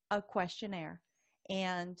a questionnaire.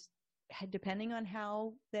 And depending on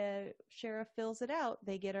how the sheriff fills it out,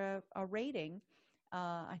 they get a rating,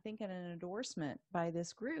 I think, and an endorsement by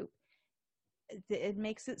this group. It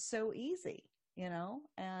makes it so easy,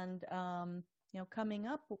 and coming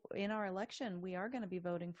up in our election, we are going to be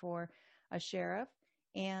voting for a sheriff,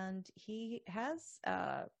 and he has,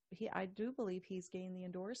 I do believe he's gained the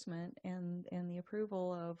endorsement and the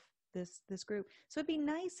approval of this group. So it'd be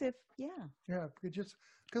nice if, just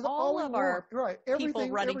because all of our people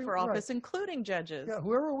running for office, including judges,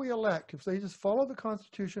 whoever we elect, if they just follow the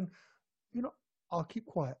Constitution, I'll keep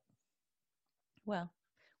quiet. Well,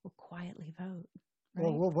 we'll quietly vote. Right?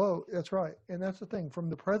 Well, we'll vote. That's right. And that's the thing. From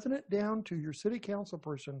the president down to your city council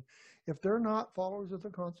person, if they're not followers of the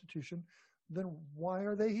Constitution, then why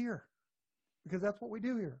are they here? Because that's what we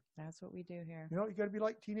do here. That's what we do here. You got to be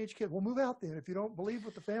like teenage kids. Well, move out then. If you don't believe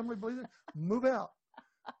what the family believes, move out.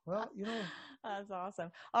 Well, That's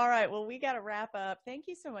awesome. All right. Well, we got to wrap up. Thank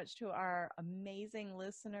you so much to our amazing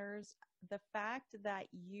listeners. The fact that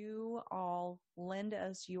you all lend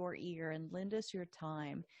us your ear and lend us your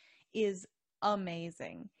time is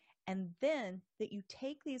amazing. And then that you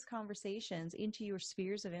take these conversations into your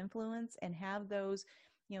spheres of influence and have those,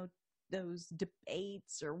 those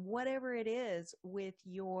debates or whatever it is with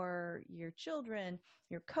your children,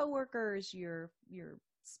 your coworkers, your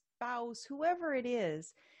spouse, whoever it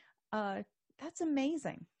is. That's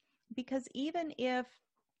amazing, because even if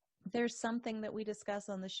there's something that we discuss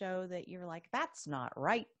on the show that you're like, that's not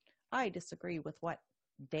right, I disagree with what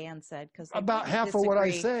Dan said, because about half of what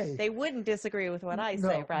I say. They wouldn't disagree with what I No,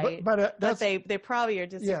 say, right? But that's, they probably are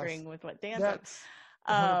disagreeing yes, with what Dan that's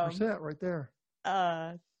said. 100% right there.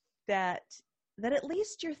 That at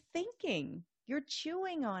least you're thinking, you're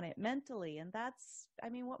chewing on it mentally, and that's, I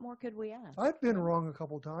mean, what more could we ask? I've been wrong a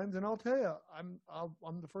couple of times, and I'll tell you,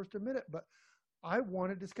 I'm the first to admit it, but I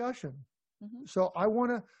want a discussion. Mm-hmm. So I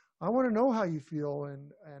want to know how you feel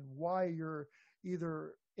and why you're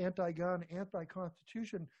either anti-gun,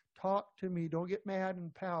 anti-Constitution. Talk to me. Don't get mad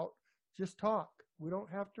and pout. Just talk. We don't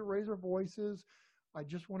have to raise our voices. I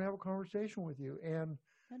just want to have a conversation with you. And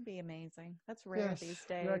that'd be amazing. That's rare these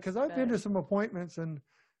days. Yeah, because I've been to some appointments and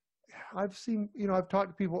I've seen, I've talked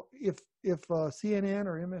to people. If CNN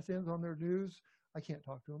or MSN's on their news, I can't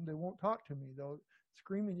talk to them. They won't talk to me. They'll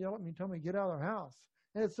scream and yell at me, tell me to get out of their house.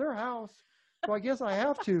 And it's their house. So I guess I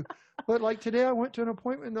have to. But like today, I went to an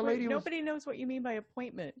appointment. And the lady nobody knows what you mean by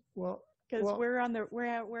appointment. Well, because we're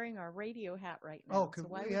out wearing our radio hat right now. So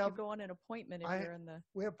why would you go on an appointment if you're in the?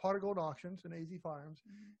 We have Pot of Gold auctions and AZ Firearms,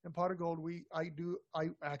 and Pot of Gold. I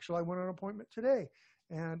went on an appointment today,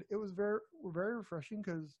 and it was very refreshing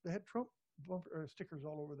because they had Trump stickers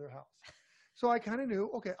all over their house. So I kind of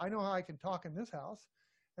knew, okay, I know how I can talk in this house,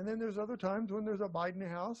 and then there's other times when there's a Biden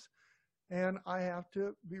house. And I have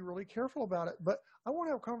to be really careful about it. But I want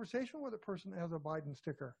to have a conversation with a person that has a Biden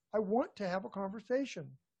sticker. I want to have a conversation.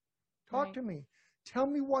 Talk to me. Tell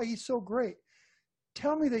me why he's so great.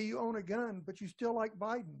 Tell me that you own a gun, but you still like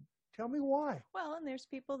Biden. Tell me why. Well, and there's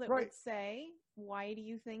people that would say, why do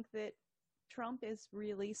you think that Trump is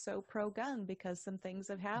really so pro-gun? Because some things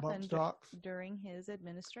have happened during his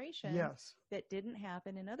administration that didn't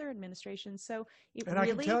happen in other administrations. So it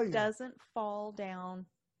really doesn't fall down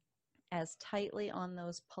as tightly on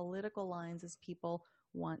those political lines as people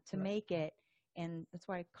want to make it. And that's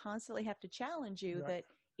why I constantly have to challenge you that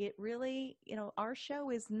it really, our show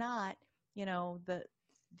is not,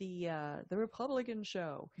 the Republican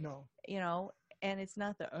show. No. And it's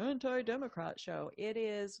not the anti-Democrat show. It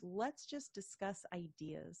is, let's just discuss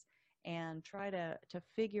ideas and try to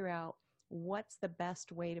figure out what's the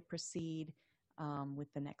best way to proceed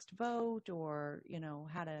with the next vote, or,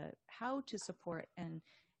 how to support and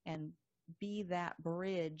be that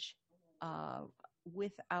bridge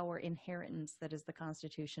with our inheritance that is the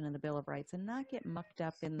Constitution and the Bill of Rights, and not get mucked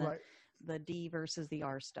up in the D versus the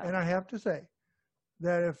R stuff. And I have to say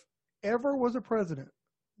that if ever was a president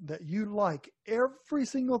that you like every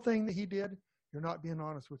single thing that he did, you're not being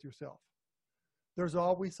honest with yourself. There's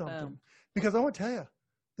always something. Because I want to tell you,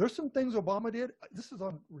 there's some things Obama did. This is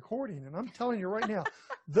on recording, and I'm telling you right now,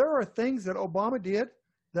 there are things that Obama did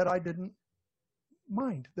that I didn't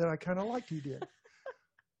mind, that I kind of liked he did.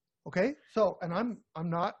 Okay, so, and I'm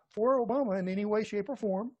not for Obama in any way, shape, or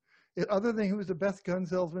form, other than he was the best gun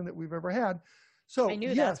salesman that we've ever had. So I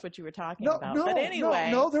knew that's what you were talking about. But anyway,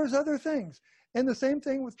 no, there's other things, and the same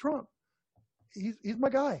thing with Trump. He's my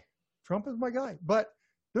guy. Trump is my guy. But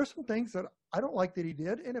there's some things that I don't like that he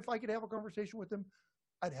did, and if I could have a conversation with him,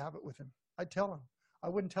 I'd have it with him. I'd tell him. I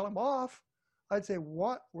wouldn't tell him off. I'd say,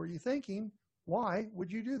 "What were you thinking? Why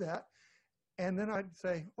would you do that?" And then I'd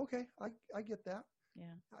say, okay, I get that.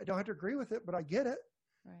 Yeah. I don't have to agree with it, but I get it.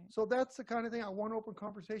 Right. So that's the kind of thing I want, open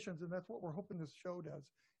conversations, and that's what we're hoping this show does,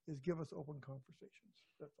 is give us open conversations.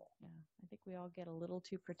 That's all. Yeah. I think we all get a little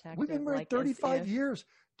too protective. We've been married 35 years.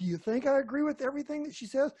 Do you think I agree with everything that she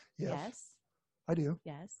says? Yes. I do.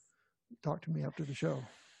 Yes. Talk to me after the show.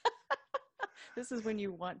 This is when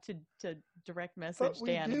you want to direct message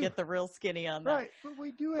Dan to get the real skinny on that. Right. But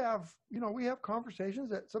we do have, we have conversations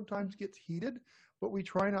that sometimes gets heated, but we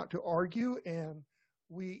try not to argue, and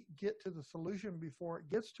we get to the solution before it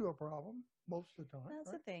gets to a problem most of the time.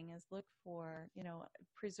 That's the thing, is look for,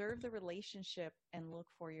 preserve the relationship and look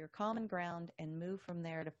for your common ground and move from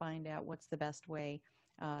there to find out what's the best way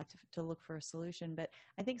to look for a solution. But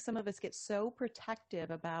I think some of us get so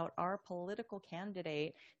protective about our political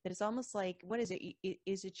candidate that it's almost like, what is it?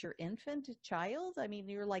 Is it your infant child? I mean,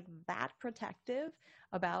 you're like that protective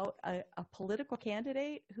about a political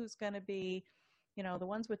candidate who's going to be, the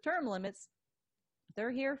ones with term limits.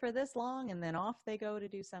 They're here for this long and then off they go to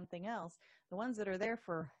do something else. The ones that are there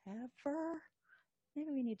forever,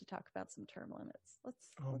 maybe we need to talk about some term limits. Let's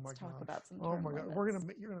talk about some term limits. Oh my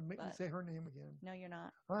God. You're going to make me say her name again. No, you're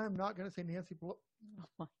not. I'm not going to say Nancy Pelosi. Oh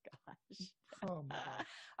my gosh. Oh my God.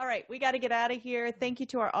 All right. We got to get out of here. Thank you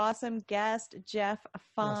to our awesome guest, Jeff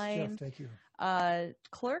Fine. Yes, Jeff, thank you.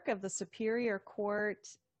 Clerk of the Superior Court.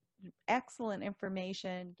 Excellent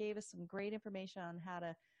information. Gave us some great information on how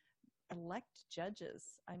to elect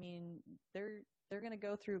judges. I mean, they're going to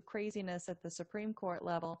go through craziness at the Supreme Court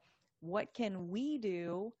level. What can we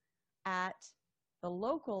do at the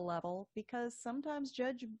local level? Because sometimes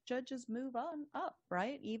judges move on up,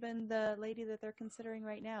 right? Even the lady that they're considering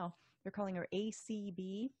right now, they're calling her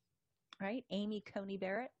ACB, right? Amy Coney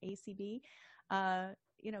Barrett, ACB.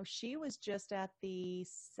 She was just at the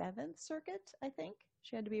Seventh Circuit, I think.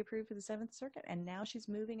 She had to be approved for the Seventh Circuit, and now she's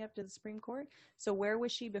moving up to the Supreme Court. So where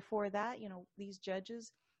was she before that? These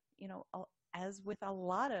judges, as with a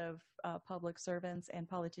lot of public servants and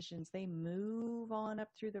politicians, they move on up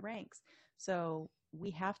through the ranks. So we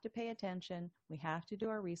have to pay attention. We have to do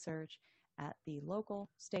our research at the local,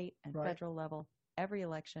 state, and federal level, every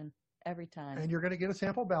election, every time. And you're going to get a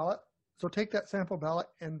sample ballot. So take that sample ballot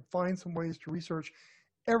and find some ways to research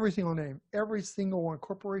every single name, every single one,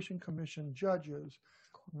 corporation commission, judges,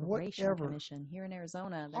 Corporation whatever. Commission here in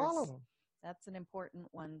Arizona. All of them. That's an important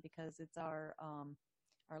one because it's our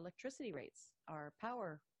electricity rates, our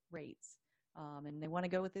power rates, and they want to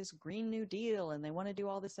go with this Green New Deal, and they want to do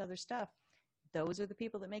all this other stuff. Those are the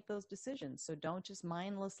people that make those decisions. So don't just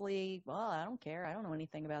mindlessly, well, I don't care. I don't know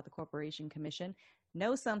anything about the Corporation Commission.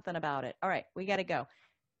 Know something about it. All right, we got to go.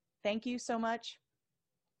 Thank you so much.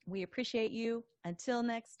 We appreciate you. Until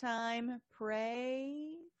next time,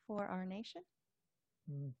 pray for our nation.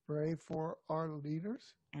 Pray for our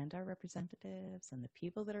leaders. And our representatives and the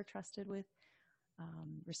people that are trusted with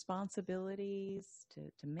responsibilities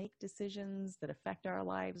to make decisions that affect our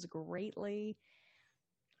lives greatly.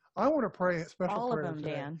 I want to pray a special All prayer of them,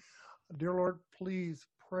 today. Dan. Dear Lord, please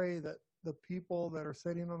pray that the people that are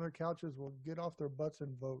sitting on their couches will get off their butts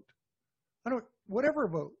and vote. Whatever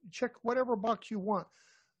vote. Check whatever box you want,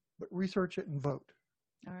 but research it and vote.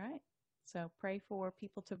 All right. So pray for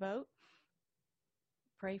people to vote.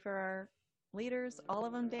 Pray for our leaders, all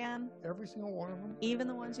of them, Dan. Every single one of them. Even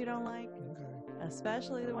the ones you don't like. Okay.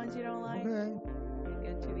 Especially the ones you don't like. Okay. Be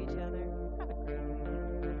good to each other.